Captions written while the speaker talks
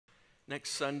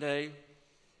Next Sunday,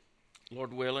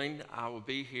 Lord willing, I will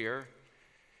be here.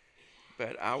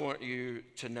 But I want you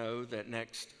to know that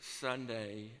next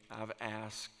Sunday, I've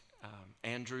asked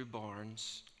Andrew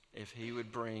Barnes if he would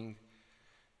bring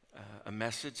a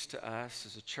message to us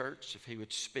as a church, if he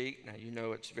would speak. Now, you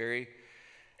know it's very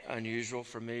unusual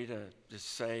for me to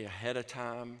just say ahead of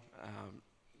time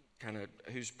kind of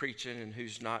who's preaching and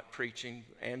who's not preaching.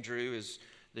 Andrew is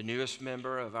the newest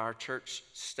member of our church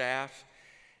staff.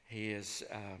 He is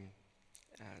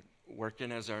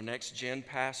working as our next gen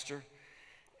pastor.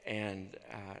 And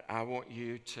I want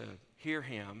you to hear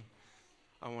him.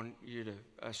 I want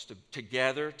us to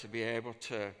together to be able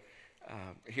to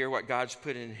hear what God's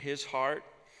put in his heart.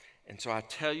 And so I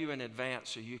tell you in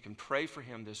advance so you can pray for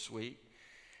him this week.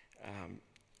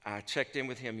 I checked in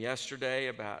with him yesterday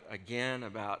about,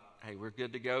 hey, we're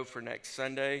good to go for next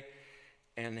Sunday.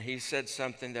 And he said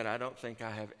something that I don't think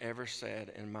I have ever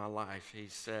said in my life. He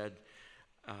said,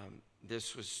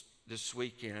 this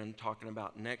weekend, talking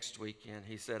about next weekend,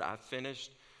 he said, I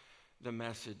finished the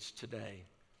message today.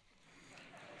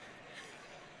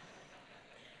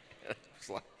 It's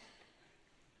like,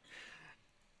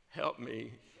 help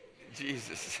me,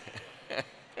 Jesus.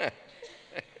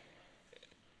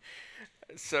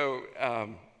 So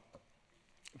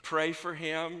pray for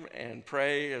him and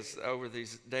pray as over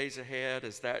these days ahead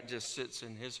as that just sits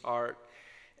in his heart.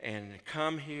 And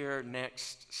come here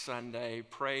next Sunday,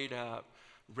 prayed up,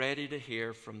 ready to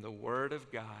hear from the Word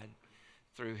of God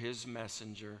through his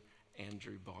messenger,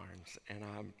 Andrew Barnes. And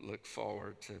I look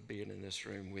forward to being in this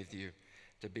room with you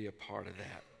to be a part of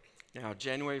that. Now,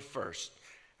 January 1st,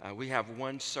 we have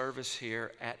one service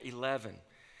here at 11.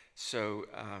 So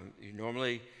you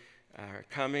normally are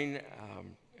coming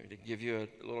to give you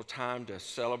a little time to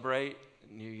celebrate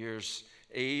New Year's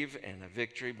Eve and a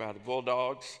victory by the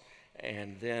Bulldogs.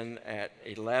 And then at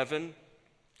 11,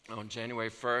 on January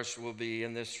 1st, we'll be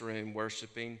in this room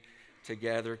worshiping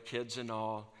together, kids and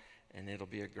all, and it'll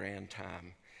be a grand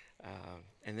time.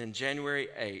 And then January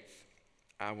 8th,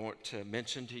 I want to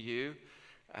mention to you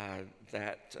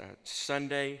that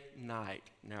Sunday night.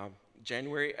 Now,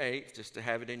 January 8th, just to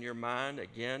have it in your mind,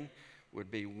 again, would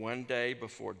be one day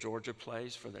before Georgia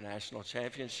plays for the national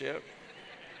championship.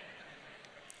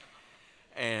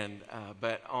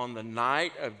 But on the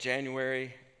night of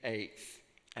January 8th,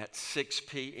 at 6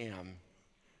 p.m.,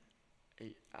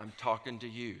 I'm talking to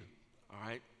you, all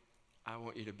right? I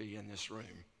want you to be in this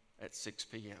room at 6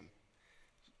 p.m.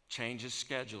 Changes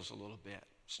schedules a little bit.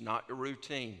 It's not a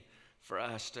routine for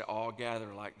us to all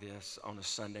gather like this on a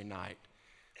Sunday night.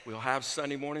 We'll have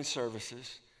Sunday morning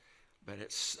services, but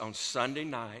it's on Sunday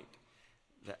night,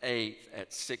 the 8th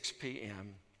at 6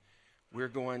 p.m., we're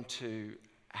going to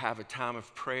have a time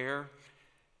of prayer.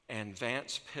 And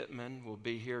Vance Pittman will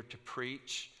be here to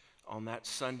preach on that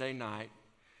Sunday night,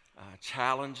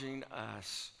 challenging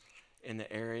us in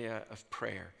the area of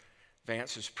prayer.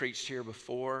 Vance has preached here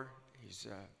before. He's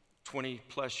a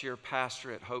 20-plus year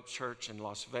pastor at Hope Church in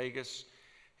Las Vegas.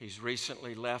 He's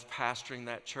recently left pastoring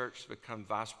that church to become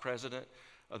vice president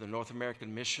of the North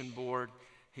American Mission Board.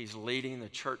 He's leading the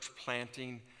church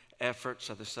planting efforts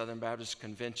of the Southern Baptist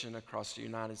Convention across the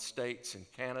United States and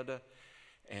Canada.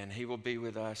 And he will be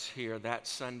with us here that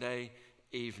Sunday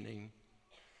evening.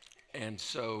 And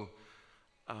so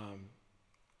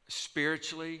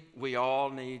spiritually, we all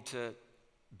need to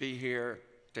be here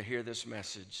to hear this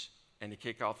message and to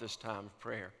kick off this time of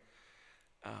prayer.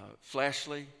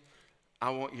 Fleshly, I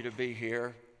want you to be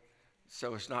here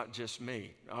so it's not just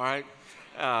me, all right?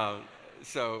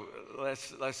 So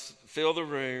let's fill the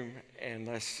room and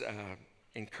let's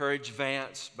encourage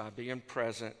Vance by being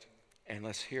present. And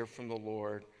let's hear from the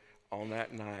Lord on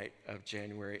that night of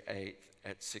January 8th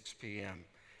at 6 p.m.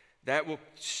 That will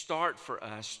start for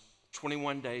us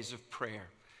 21 days of prayer.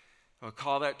 We'll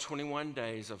call that 21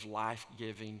 days of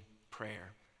life-giving prayer.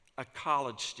 A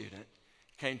college student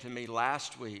came to me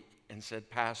last week and said,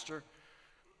 Pastor,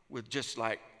 with just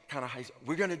like kind of,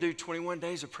 we're going to do 21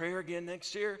 days of prayer again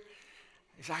next year?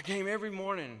 He said, I came every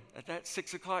morning at that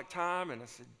 6 o'clock time. And I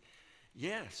said,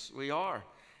 yes, we are.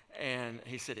 And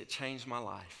he said, it changed my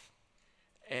life.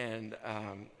 And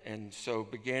so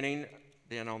beginning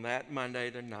then on that Monday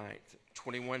the 9th,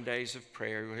 21 days of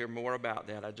prayer, you'll hear more about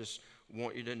that. I just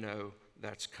want you to know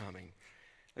that's coming.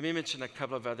 Let me mention a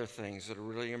couple of other things that are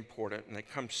really important, and they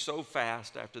come so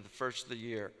fast after the first of the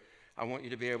year. I want you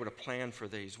to be able to plan for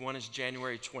these. One is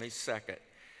January 22nd.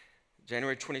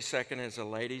 January 22nd is a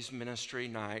ladies' ministry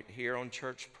night here on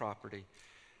church property.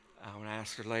 I want to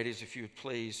ask the ladies if you would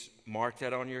please mark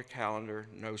that on your calendar,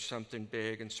 know something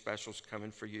big and special is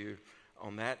coming for you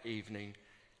on that evening.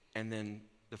 And then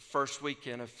the first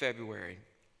weekend of February,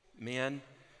 men,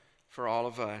 for all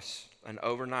of us, an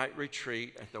overnight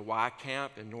retreat at the Y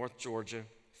Camp in North Georgia,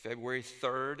 February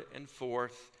 3rd and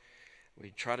 4th. We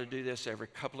try to do this every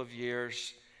couple of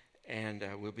years, and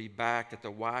we'll be back at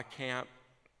the Y Camp.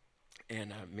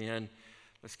 And men,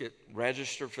 let's get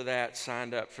registered for that,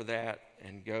 signed up for that,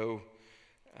 and go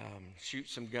shoot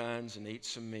some guns and eat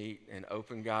some meat and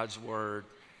open God's Word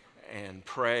and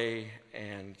pray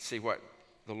and see what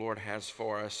the Lord has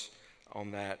for us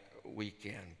on that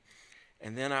weekend.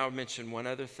 And then I'll mention one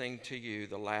other thing to you.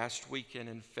 The last weekend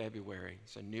in February,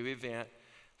 it's a new event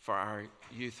for our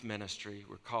youth ministry.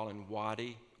 We're calling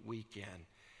Wadi Weekend.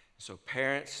 So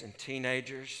parents and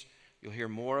teenagers, you'll hear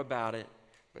more about it,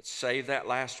 but save that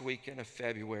last weekend of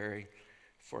February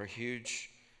for a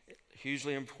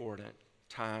hugely important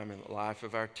time in the life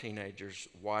of our teenagers.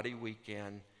 Wadi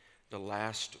Weekend, the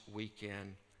last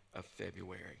weekend of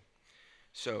February.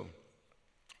 So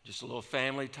just a little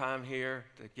family time here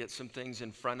to get some things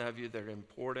in front of you that are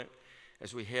important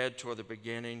as we head toward the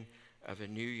beginning of a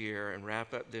new year and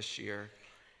wrap up this year.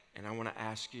 And I want to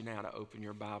ask you now to open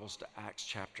your Bibles to Acts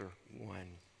chapter 1.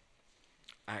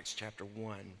 Acts chapter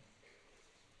 1.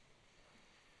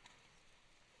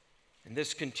 And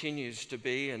this continues to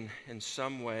be, in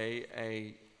some way,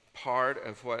 a part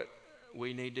of what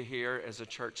we need to hear as a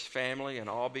church family and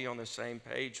all be on the same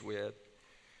page with.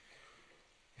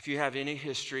 If you have any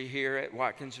history here at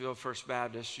Watkinsville First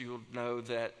Baptist, you'll know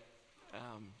that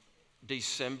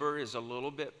December is a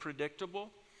little bit predictable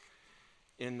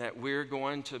in that we're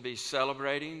going to be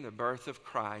celebrating the birth of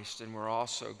Christ, and we're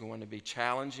also going to be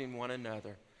challenging one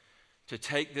another to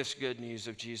take this good news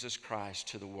of Jesus Christ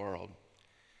to the world.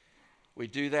 We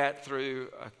do that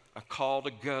through a call to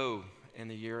go in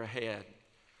the year ahead.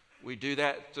 We do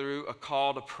that through a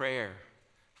call to prayer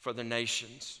for the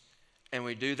nations. And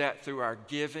we do that through our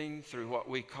giving, through what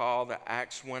we call the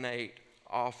Acts 1:8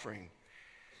 offering.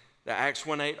 The Acts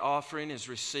 1:8 offering is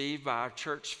received by our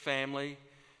church family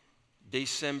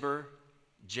December,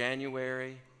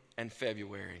 January, and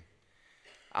February.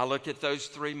 I look at those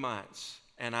 3 months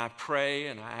and I pray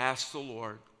and I ask the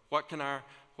Lord, what can our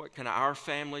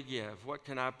family give? What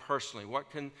can I personally, what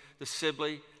can the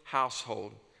Sibley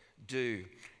household do?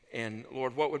 And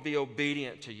Lord, what would be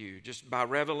obedient to you? Just by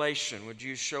revelation, would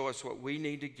you show us what we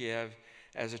need to give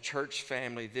as a church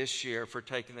family this year for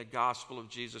taking the gospel of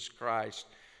Jesus Christ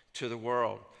to the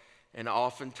world? And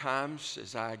oftentimes,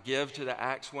 as I give to the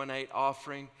Acts 1:8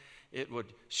 offering, it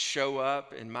would show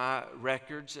up in my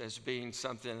records as being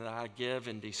something that I give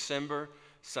in December,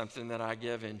 something that I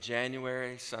give in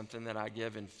January, something that I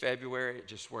give in February. It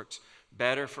just works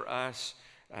better for us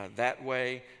that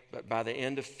way. But by the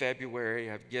end of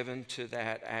February, I've given to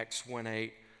that Acts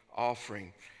 1:8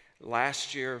 offering.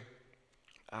 Last year,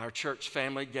 our church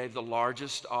family gave the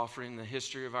largest offering in the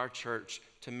history of our church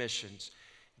to missions,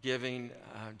 giving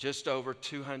just over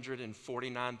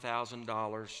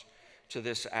 $249,000 to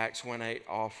this Acts 1:8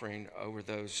 offering over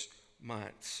those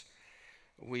months.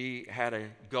 We had a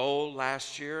goal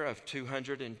last year of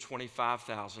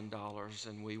 $225,000,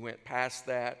 and we went past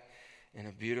that in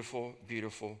a beautiful,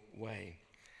 beautiful way.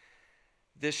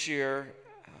 This year,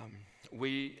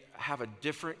 we have a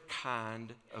different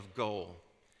kind of goal.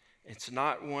 It's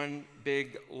not one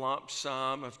big lump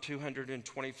sum of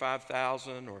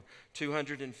 $225,000 or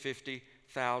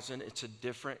 $250,000. It's a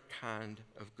different kind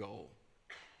of goal.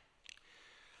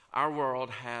 Our world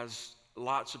has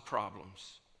lots of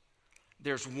problems.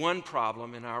 There's one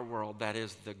problem in our world that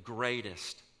is the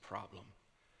greatest problem.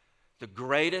 The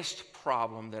greatest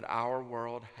problem that our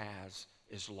world has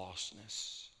is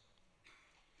lostness.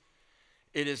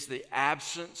 It is the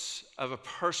absence of a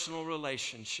personal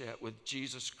relationship with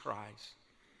Jesus Christ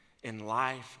in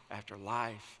life after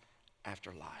life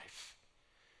after life.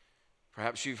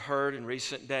 Perhaps you've heard in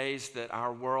recent days that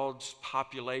our world's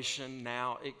population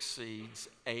now exceeds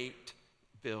 8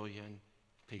 billion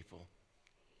people.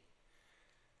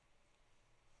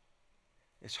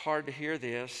 It's hard to hear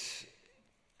this,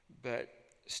 but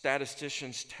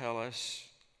statisticians tell us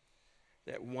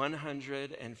that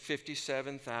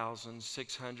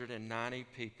 157,690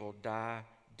 people die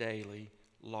daily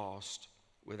lost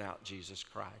without Jesus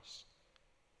Christ.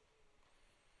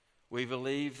 We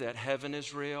believe that heaven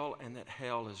is real and that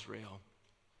hell is real.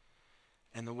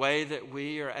 And the way that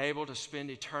we are able to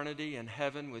spend eternity in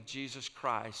heaven with Jesus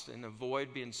Christ and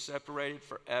avoid being separated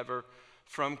forever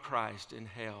from Christ in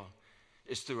hell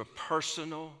is through a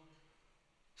personal,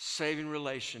 saving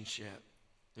relationship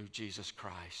through Jesus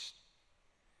Christ.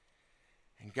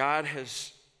 And God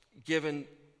has given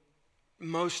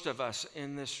most of us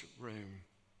in this room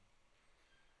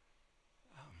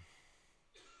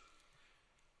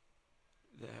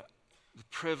the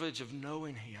privilege of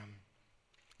knowing him.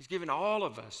 He's given all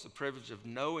of us the privilege of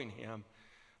knowing him.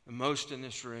 The most in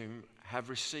this room have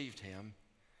received him.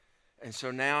 And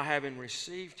so now, having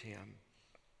received him,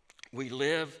 we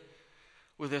live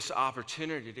with this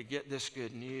opportunity to get this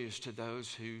good news to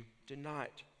those who do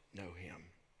not know him.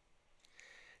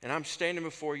 And I'm standing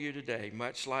before you today,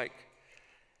 much like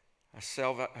a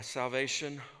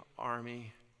Salvation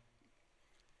Army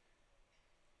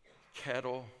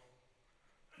kettle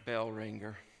bell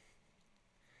ringer,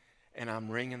 and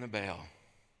I'm ringing the bell.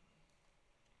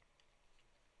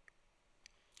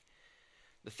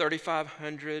 The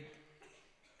 3,500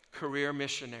 career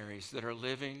missionaries that are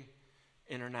living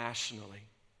internationally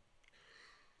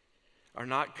are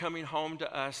not coming home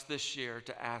to us this year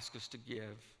to ask us to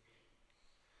give.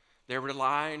 They're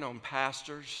relying on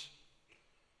pastors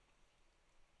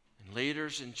and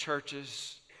leaders in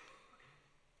churches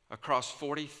across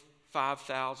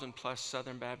 45,000 plus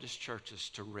Southern Baptist churches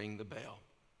to ring the bell.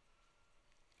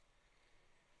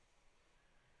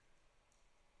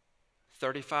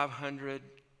 3,500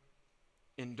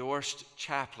 endorsed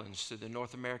chaplains through the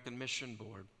North American Mission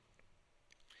Board,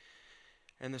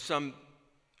 and some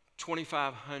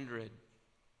 2,500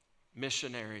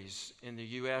 missionaries in the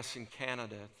U.S. and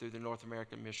Canada through the North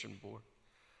American Mission Board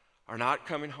are not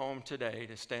coming home today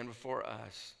to stand before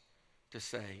us to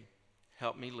say,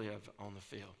 help me live on the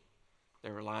field.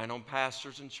 They're relying on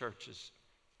pastors and churches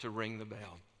to ring the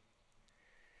bell.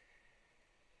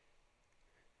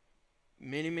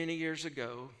 Many, many years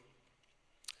ago,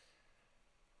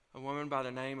 a woman by the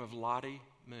name of Lottie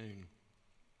Moon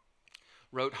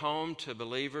wrote home to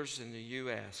believers in the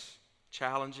U.S.,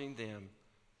 challenging them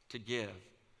to give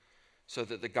so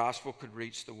that the gospel could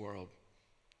reach the world.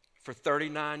 For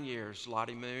 39 years,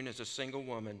 Lottie Moon, as a single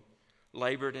woman,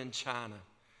 labored in China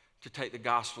to take the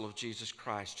gospel of Jesus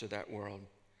Christ to that world.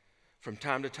 From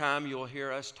time to time, you'll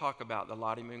hear us talk about the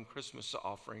Lottie Moon Christmas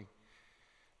offering.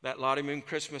 That Lottie Moon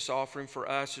Christmas offering for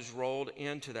us is rolled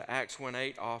into the Acts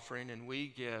 1:8 offering, and we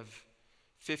give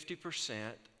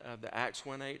 50% of the Acts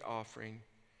 1:8 offering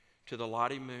to the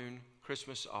Lottie Moon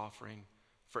Christmas offering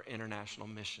for international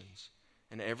missions.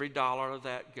 And every dollar of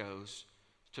that goes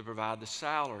to provide the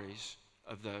salaries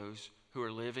of those who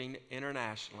are living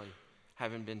internationally,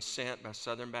 having been sent by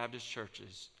Southern Baptist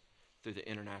churches through the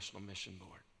International Mission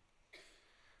Board.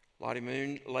 Lottie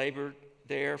Moon labored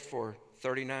there for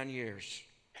 39 years.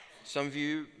 Some of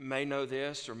you may know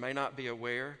this or may not be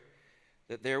aware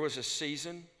that there was a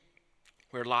season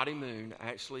where Lottie Moon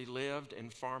actually lived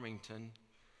in Farmington,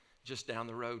 just down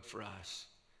the road for us.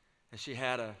 And she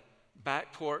had a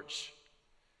back porch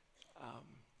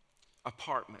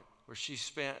apartment where she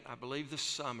spent, I believe, the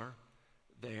summer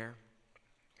there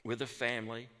with a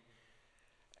family.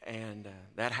 And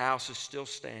that house is still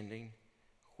standing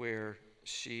where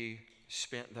she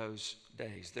spent those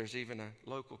days. There's even a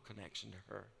local connection to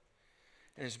her.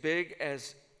 And as big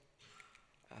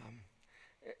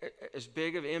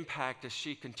of impact as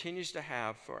she continues to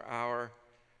have for our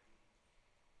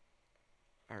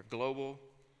global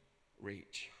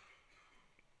reach,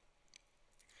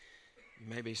 you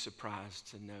may be surprised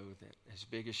to know that as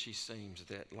big as she seems,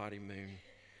 that Lottie Moon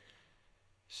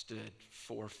stood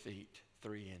 4 feet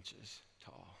 3 inches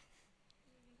tall.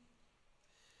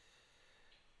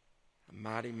 A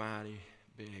mighty, mighty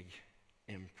big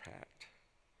impact.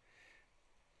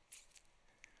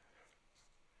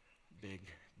 Big,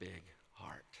 big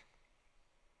heart.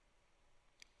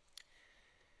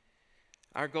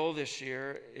 Our goal this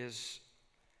year is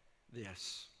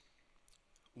this: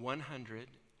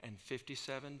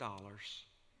 $157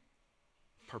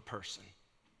 per person.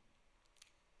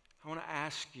 I want to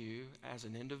ask you as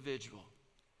an individual,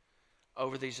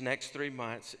 over these next 3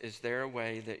 months, is there a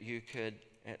way that you could,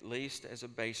 at least as a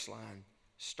baseline,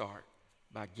 start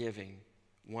by giving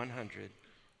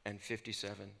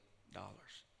 $157?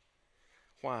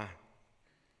 Why?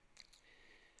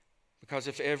 Because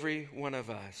if every one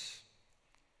of us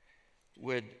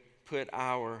would put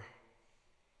our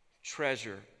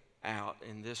treasure out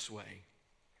in this way,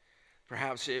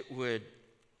 perhaps it would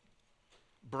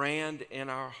brand in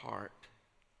our heart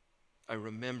a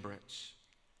remembrance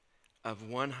of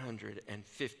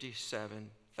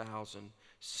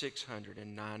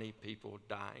 157,690 people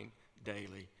dying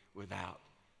daily without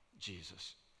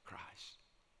Jesus Christ.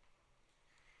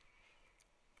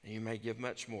 And you may give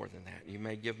much more than that. You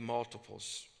may give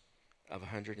multiples of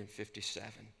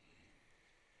 157.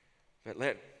 But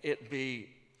let it be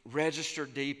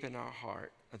registered deep in our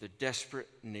heart of the desperate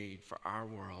need for our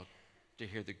world to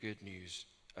hear the good news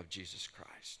of Jesus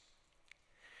Christ.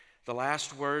 The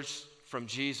last words from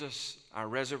Jesus, our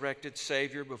resurrected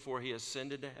Savior, before he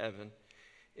ascended to heaven,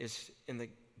 is in the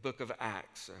book of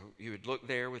Acts. So you would look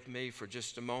there with me for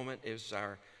just a moment. It's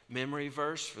our memory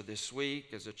verse for this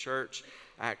week as a church,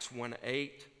 Acts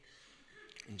 1:8.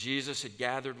 And Jesus had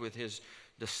gathered with his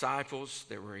disciples.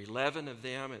 There were 11 of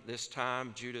them at this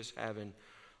time, Judas having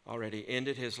already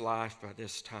ended his life by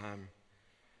this time.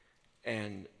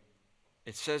 And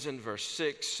it says in verse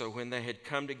 6, so when they had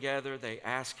come together, they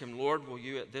asked him, Lord, will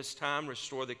you at this time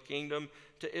restore the kingdom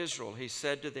to Israel? He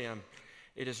said to them,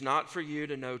 it is not for you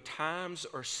to know times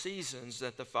or seasons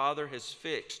that the Father has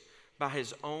fixed by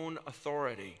his own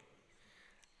authority,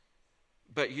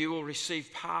 but you will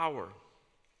receive power.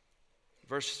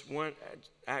 Verse 1,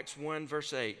 Acts 1,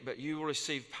 verse 8, but you will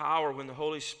receive power when the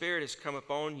Holy Spirit has come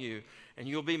upon you, and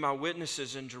you'll be my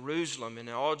witnesses in Jerusalem and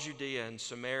in all Judea and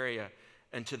Samaria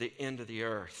and to the end of the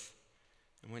earth.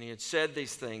 And when he had said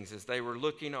these things, as they were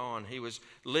looking on, he was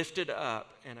lifted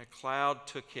up, and a cloud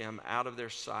took him out of their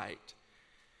sight.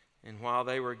 And while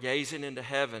they were gazing into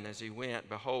heaven as he went,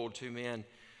 behold, two men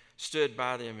stood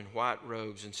by them in white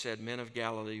robes and said, Men of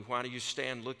Galilee, why do you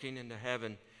stand looking into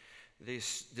heaven?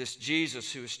 This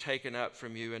Jesus who is taken up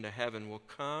from you into heaven will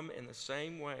come in the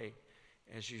same way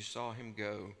as you saw him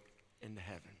go into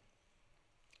heaven.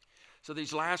 So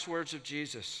these last words of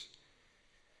Jesus,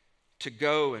 to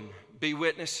go and be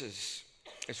witnesses,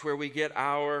 is where we get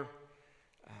our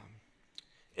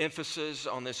emphasis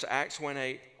on this Acts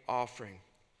 1:8 offering.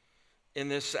 In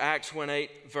this Acts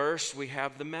 1:8 verse, we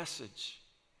have the message.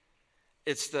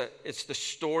 It's the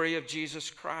story of Jesus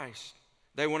Christ.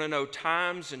 They want to know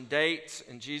times and dates,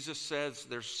 and Jesus says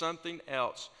there's something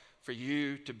else for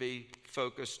you to be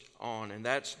focused on, and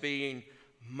that's being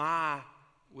my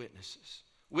witnesses.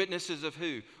 Witnesses of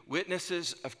who?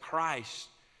 Witnesses of Christ.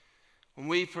 When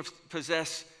we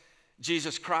possess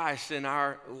Jesus Christ in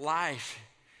our life,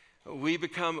 we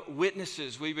become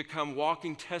witnesses. We become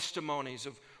walking testimonies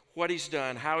of what he's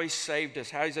done, how he saved us,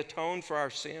 how he's atoned for our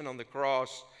sin on the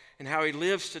cross, and how he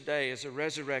lives today as a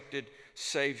resurrected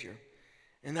Savior.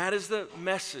 And that is the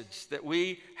message that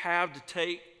we have to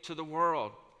take to the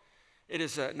world. It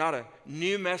is not a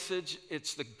new message,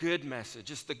 it's the good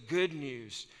message. It's the good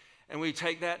news. And we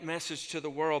take that message to the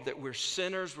world that we're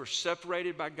sinners, we're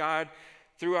separated by God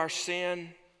through our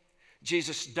sin.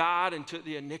 Jesus died and took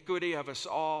the iniquity of us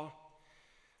all.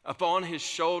 Upon his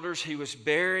shoulders he was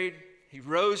buried. He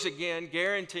rose again,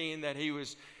 guaranteeing that he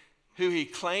was who he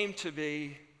claimed to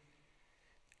be.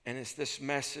 And it's this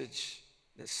message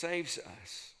that saves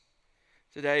us.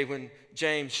 Today, when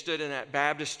James stood in that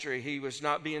baptistry, he was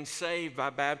not being saved by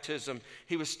baptism.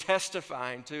 He was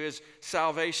testifying to his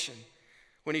salvation.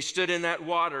 When he stood in that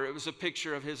water, it was a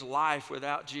picture of his life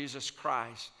without Jesus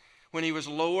Christ. When he was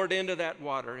lowered into that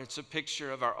water, it's a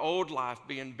picture of our old life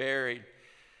being buried.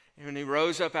 And when he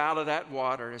rose up out of that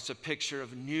water, it's a picture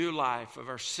of new life, of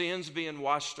our sins being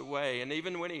washed away. And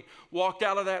even when he walked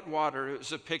out of that water, it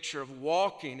was a picture of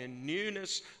walking in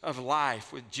newness of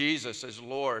life with Jesus as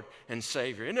Lord and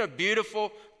Savior. Isn't it a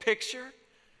beautiful picture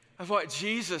of what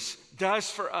Jesus does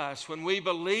for us when we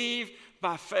believe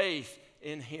by faith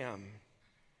in him?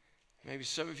 Maybe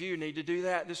some of you need to do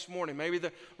that this morning. Maybe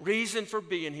the reason for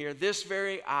being here this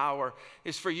very hour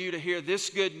is for you to hear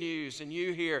this good news, and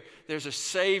you hear there's a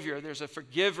Savior, there's a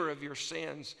forgiver of your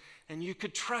sins, and you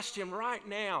could trust him right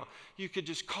now. You could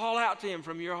just call out to him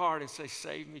from your heart and say,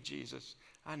 save me, Jesus.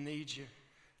 I need you.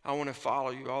 I want to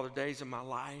follow you all the days of my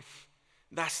life.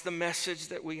 That's the message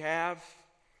that we have.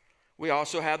 We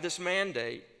also have this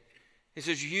mandate. He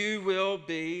says, you will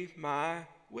be my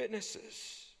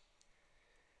witnesses.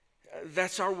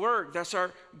 That's our work. That's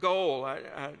our goal.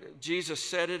 Jesus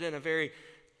said it in a very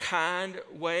kind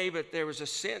way, but there was a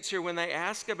sense here when they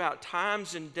ask about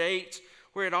times and dates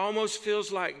where it almost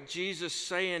feels like Jesus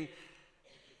saying,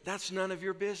 that's none of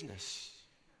your business.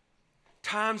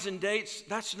 Times and dates,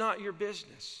 that's not your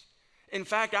business. In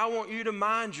fact, I want you to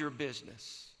mind your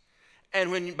business.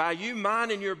 And when by you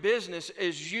minding your business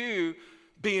is you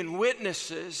being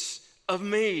witnesses of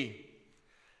me.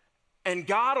 And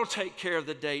God will take care of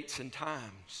the dates and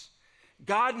times.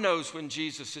 God knows when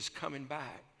Jesus is coming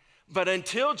back. But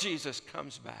until Jesus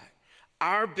comes back,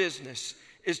 our business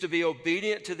is to be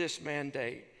obedient to this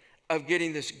mandate of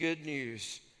getting this good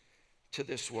news to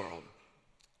this world.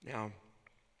 Now,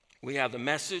 we have the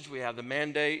message, we have the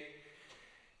mandate,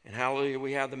 and hallelujah,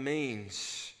 we have the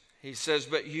means. He says,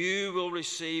 but you will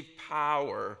receive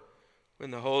power when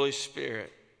the Holy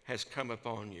Spirit has come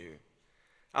upon you.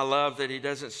 I love that he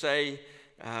doesn't say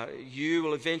you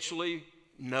will eventually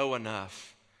know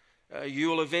enough. You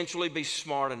will eventually be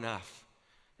smart enough.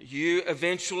 You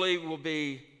eventually will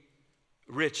be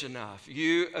rich enough.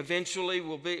 You eventually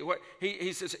will be, what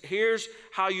he says, here's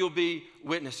how you'll be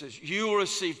witnesses. You will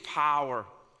receive power.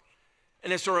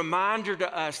 And it's a reminder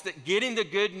to us that getting the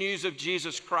good news of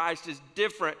Jesus Christ is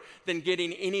different than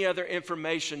getting any other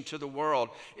information to the world.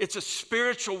 It's a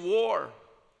spiritual war.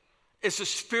 It's a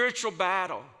spiritual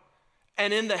battle.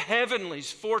 And in the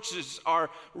heavenlies, forces are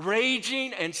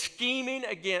raging and scheming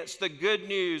against the good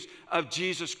news of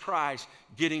Jesus Christ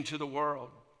getting to the world.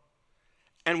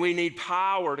 And we need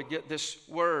power to get this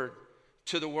word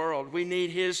to the world. We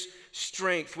need his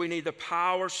strength. We need the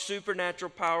power, supernatural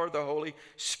power of the Holy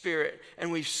Spirit.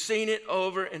 And we've seen it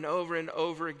over and over and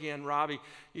over again. Robbie,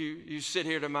 you sit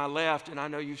here to my left, and I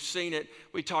know you've seen it.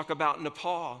 We talk about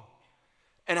Nepal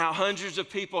and how hundreds of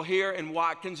people here in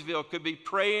Watkinsville could be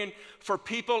praying for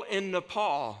people in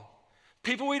Nepal.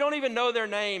 People we don't even know their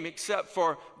name except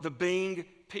for the Bing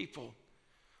people.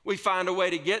 We find a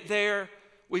way to get there.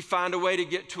 We find a way to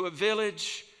get to a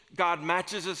village. God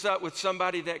matches us up with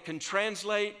somebody that can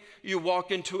translate. You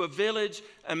walk into a village,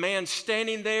 a man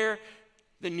standing there,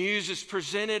 the news is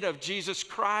presented of Jesus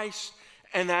Christ,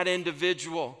 and that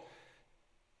individual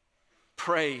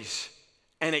prays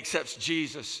and accepts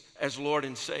Jesus as Lord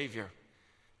and Savior.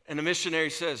 And the missionary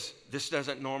says, this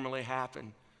doesn't normally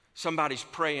happen. Somebody's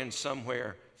praying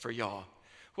somewhere for y'all.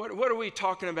 What are we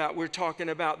talking about? We're talking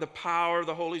about the power of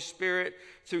the Holy Spirit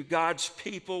through God's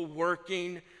people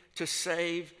working to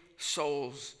save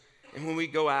souls. And when we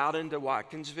go out into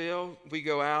Watkinsville, we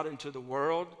go out into the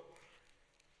world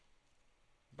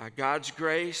by God's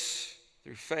grace,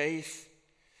 through faith.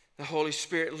 The Holy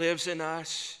Spirit lives in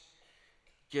us,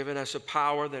 giving us a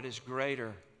power that is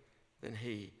greater than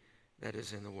he that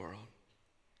is in the world.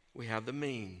 We have the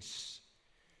means.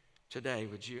 Today,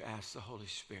 would you ask the Holy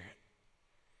Spirit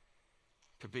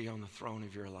to be on the throne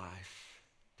of your life,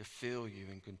 to fill you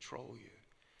and control you,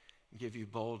 and give you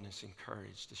boldness and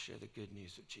courage to share the good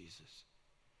news of Jesus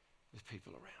with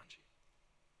people around you.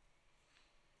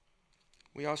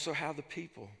 We also have the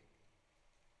people.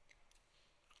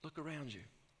 Look around you.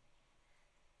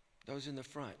 Those in the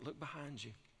front, look behind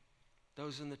you.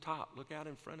 Those in the top, look out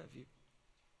in front of you.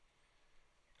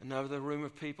 Another room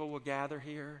of people will gather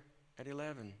here at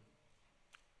 11.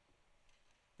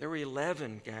 There were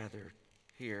 11 gathered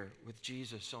here with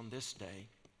Jesus on this day.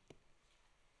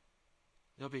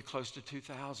 There'll be close to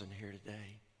 2,000 here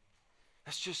today.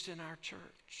 That's just in our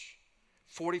church.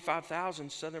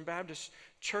 45,000 Southern Baptist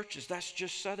churches, that's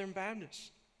just Southern Baptists.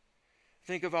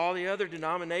 Think of all the other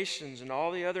denominations and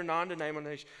all the other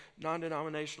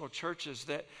non-denominational churches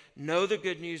that know the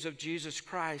good news of Jesus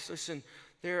Christ. Listen,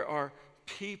 there are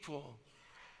people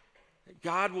that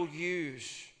God will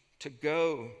use to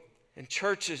go, and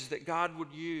churches that God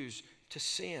would use to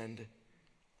send.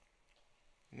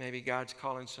 Maybe God's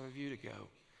calling some of you to go.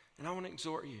 And I want to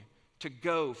exhort you to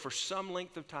go for some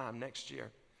length of time next year.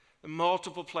 The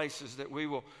multiple places that we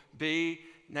will be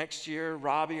next year.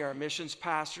 Robbie, our missions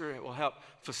pastor, it will help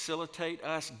facilitate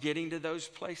us getting to those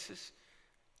places.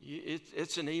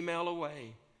 It's an email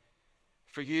away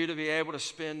for you to be able to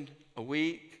spend a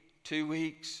week, 2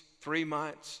 weeks, 3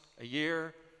 months, a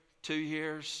year, 2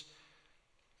 years,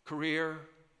 career,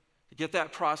 to get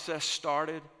that process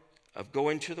started of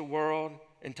going to the world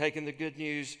and taking the good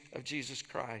news of Jesus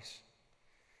Christ.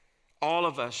 All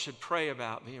of us should pray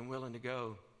about being willing to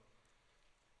go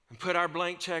and put our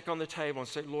blank check on the table and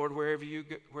say, Lord, wherever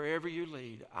you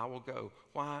lead, I will go.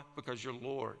 Why? Because you're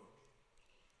Lord.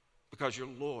 Because you're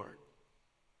Lord.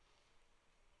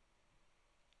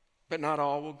 But not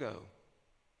all will go.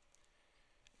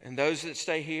 And those that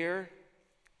stay here,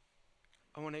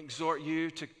 I want to exhort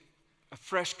you to a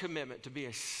fresh commitment to be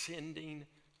a sending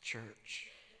church.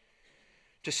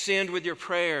 To send with your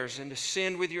prayers and to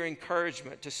send with your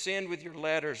encouragement, to send with your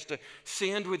letters, to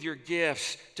send with your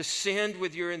gifts, to send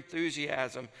with your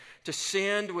enthusiasm, to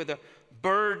send with a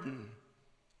burden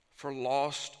for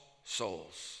lost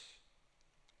souls.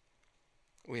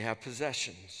 We have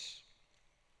possessions.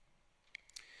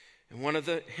 And one of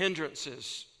the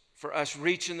hindrances for us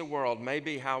reaching the world may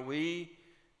be how we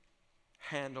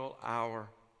handle our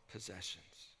possessions.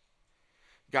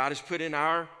 God has put in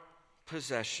our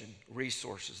possession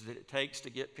resources that it takes to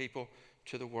get people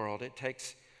to the world. It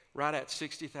takes right at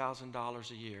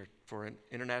 $60,000 a year for an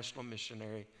international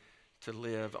missionary to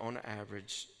live on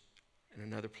average in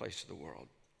another place of the world.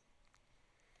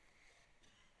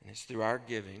 And it's through our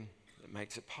giving that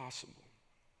makes it possible.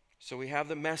 So we have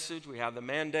the message, we have the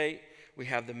mandate, we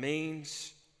have the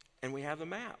means, and we have the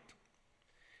map.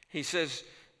 He says,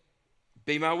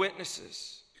 be my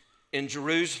witnesses in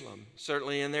Jerusalem.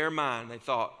 Certainly in their mind, they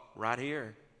thought, right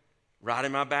here, right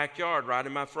in my backyard, right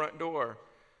in my front door.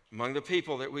 among the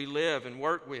people that we live and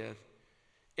work with.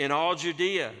 In all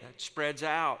Judea, that spreads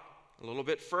out a little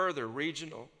bit further,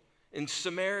 regional. In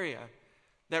Samaria,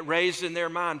 that raised in their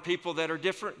mind people that are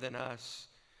different than us,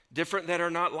 different that are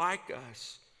not like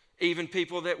us, even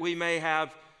people that we may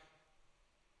have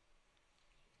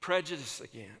prejudice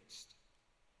against.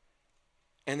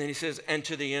 And then he says, and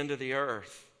to the end of the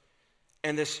earth.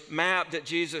 And this map that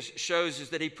Jesus shows is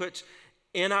that he puts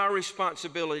in our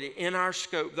responsibility, in our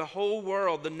scope, the whole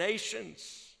world, the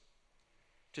nations,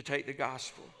 to take the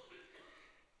gospel.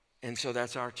 And so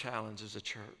that's our challenge as a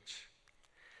church,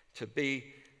 to be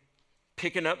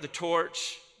picking up the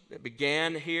torch that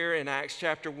began here in Acts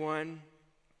chapter 1,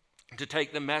 to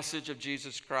take the message of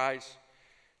Jesus Christ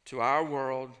to our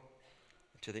world,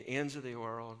 to the ends of the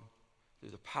world,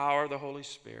 through the power of the Holy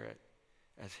Spirit,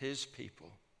 as his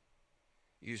people,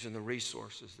 using the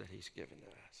resources that he's given to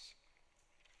us.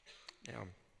 Now,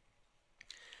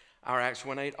 our Acts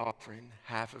 1:8 offering,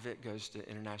 half of it goes to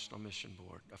International Mission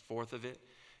Board. A fourth of it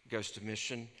goes to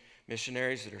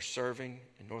missionaries that are serving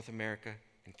in North America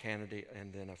and Canada,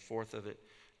 and then a fourth of it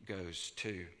goes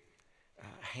to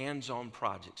hands-on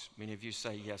projects. Many of you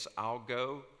say, yes, I'll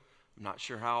go. I'm not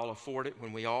sure how I'll afford it.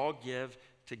 When we all give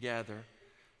together,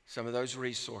 some of those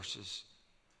resources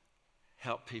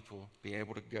help people be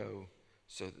able to go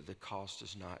so that the cost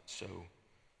is not so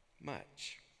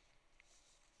much.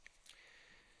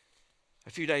 A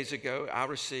few days ago, I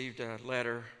received a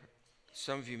letter,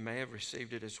 some of you may have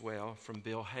received it as well, from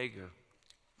Bill Hager.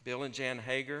 Bill and Jan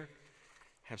Hager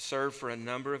have served for a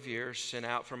number of years, sent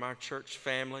out from our church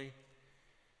family.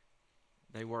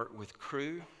 They work with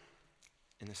Cru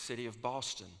in the city of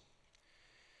Boston.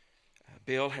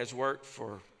 Bill has worked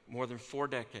for more than 4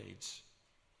 decades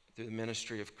through the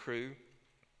ministry of Cru.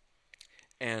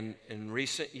 And in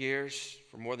recent years,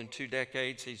 for more than 2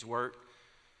 decades, he's worked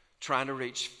trying to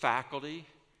reach faculty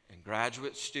and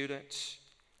graduate students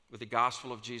with the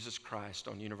gospel of Jesus Christ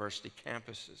on university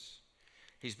campuses.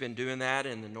 He's been doing that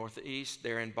in the Northeast,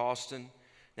 there in Boston,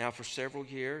 now for several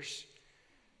years.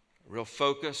 A real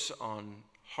focus on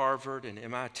Harvard and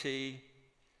MIT.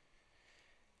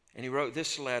 And he wrote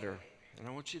this letter, and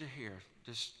I want you to hear.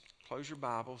 Just close your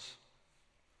Bibles,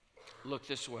 look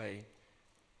this way,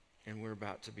 and we're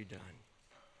about to be done.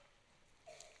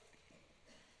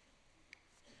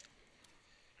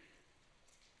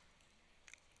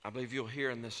 I believe you'll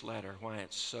hear in this letter why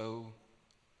it's so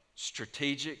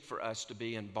strategic for us to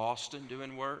be in Boston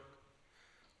doing work,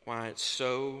 why it's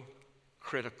so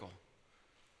critical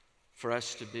for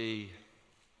us to be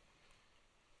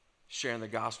sharing the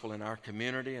gospel in our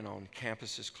community and on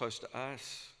campuses close to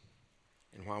us,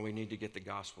 and why we need to get the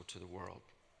gospel to the world.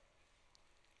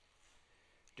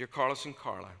 Dear Carlos and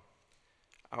Carla,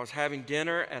 I was having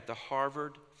dinner at the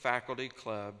Harvard Faculty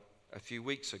Club a few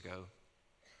weeks ago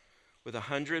with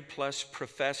 100+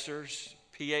 professors,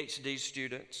 PhD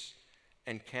students,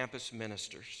 and campus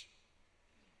ministers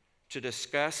to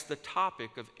discuss the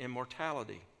topic of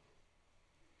immortality.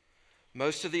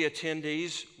 Most of the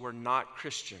attendees were not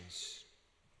Christians.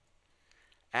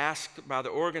 Asked by the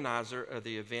organizer of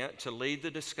the event to lead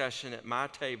the discussion at my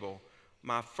table,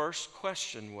 my first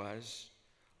question was,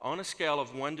 on a scale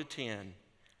of 1 to 10,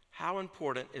 how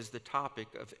important is the topic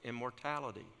of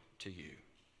immortality to you?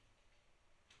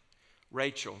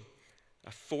 Rachel, a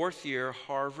 4th-year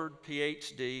Harvard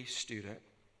PhD student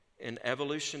in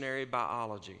evolutionary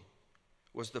biology,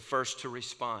 was the first to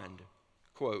respond.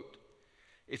 Quote,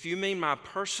 if you mean my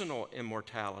personal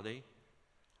immortality,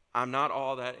 I'm not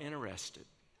all that interested.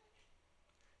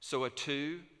 So a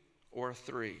 2 or a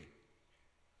 3.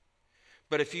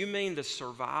 But if you mean the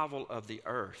survival of the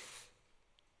earth,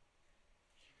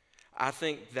 I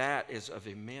think that is of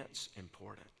immense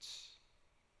importance.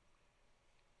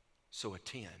 So a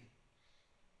 10.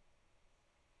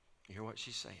 You hear what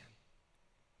she's saying?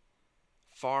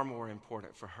 Far more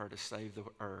important for her to save the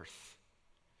earth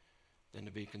than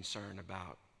to be concerned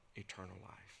about eternal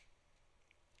life.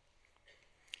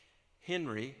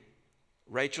 Henry,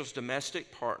 Rachel's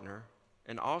domestic partner,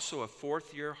 and also a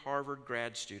 4th-year Harvard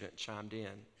grad student, chimed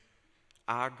in.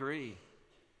 I agree.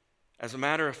 As a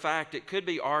matter of fact, it could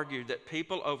be argued that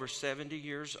people over 70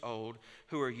 years old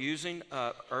who are using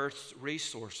up Earth's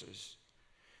resources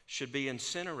should be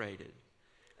incinerated,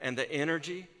 and the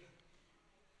energy.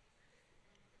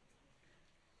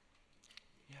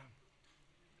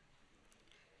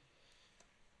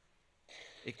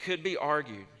 It could be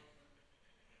argued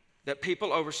that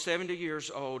people over 70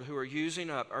 years old who are using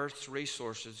up Earth's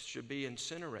resources should be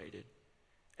incinerated,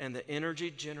 and the energy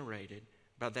generated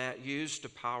by that used to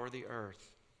power the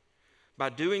earth. By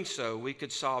doing so, we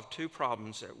could solve two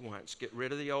problems at once: get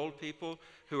rid of the old people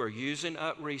who are using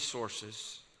up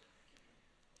resources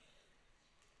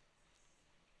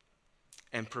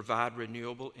and provide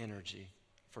renewable energy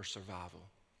for survival.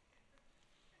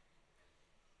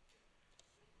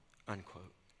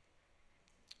 Unquote.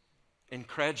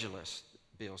 Incredulous,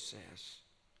 Bill says.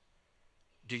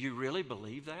 Do you really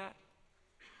believe that?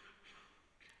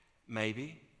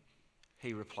 Maybe,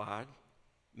 he replied,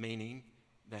 meaning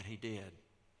that he did.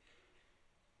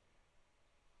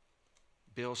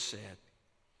 Bill said,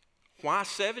 why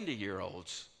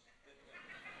 70-year-olds?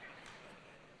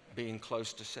 Being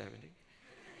close to 70.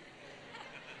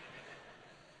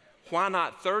 Why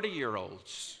not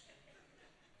 30-year-olds?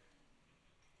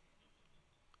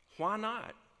 Why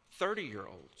not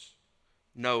 30-year-olds?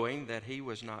 Knowing that he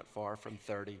was not far from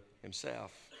 30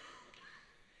 himself.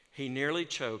 He nearly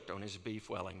choked on his beef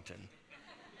Wellington.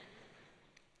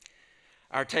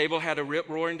 Our table had a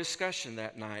rip-roaring discussion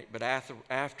that night, but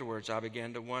afterwards I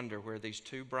began to wonder where these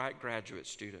two bright graduate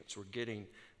students were getting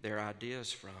their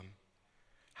ideas from.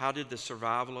 How did the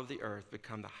survival of the earth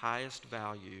become the highest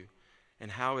value, and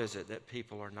how is it that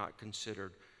people are now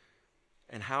considered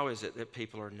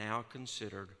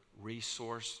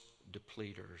resource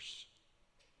depleters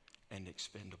and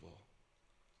expendable?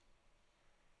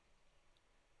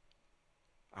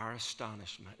 Our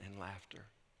astonishment and laughter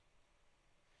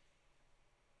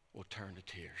will turn to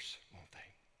tears, won't they?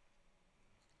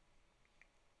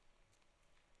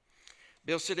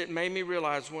 Bill said, it made me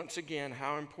realize once again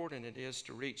how important it is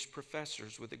to reach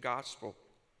professors with the gospel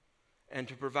and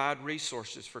to provide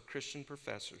resources for Christian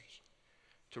professors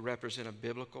to represent a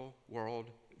biblical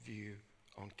worldview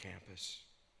on campus.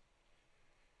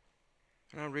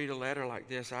 When I read a letter like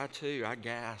this, I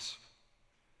gasp.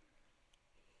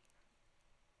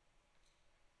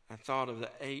 I thought of the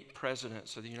 8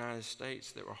 presidents of the United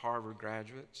States that were Harvard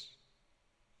graduates.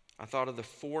 I thought of the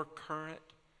 4 current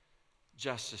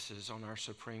justices on our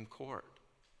Supreme Court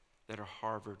that are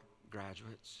Harvard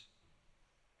graduates.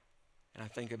 And I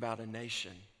think about a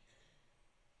nation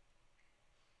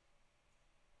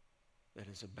that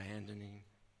is abandoning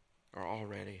or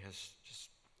already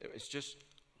it's just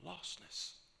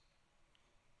lostness.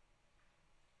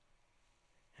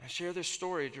 And I share this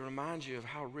story to remind you of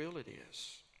how real it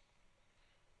is.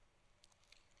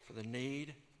 For the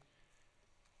need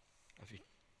of the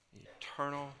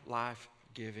eternal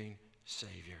life-giving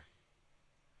Savior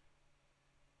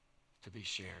to be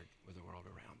shared with the world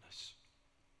around us.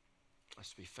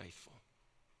 Let's be faithful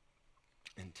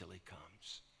until he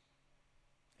comes.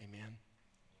 Amen.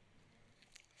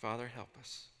 Father, help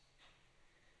us.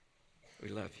 We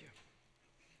love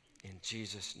you. In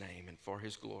Jesus' name and for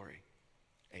his glory,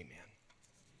 amen.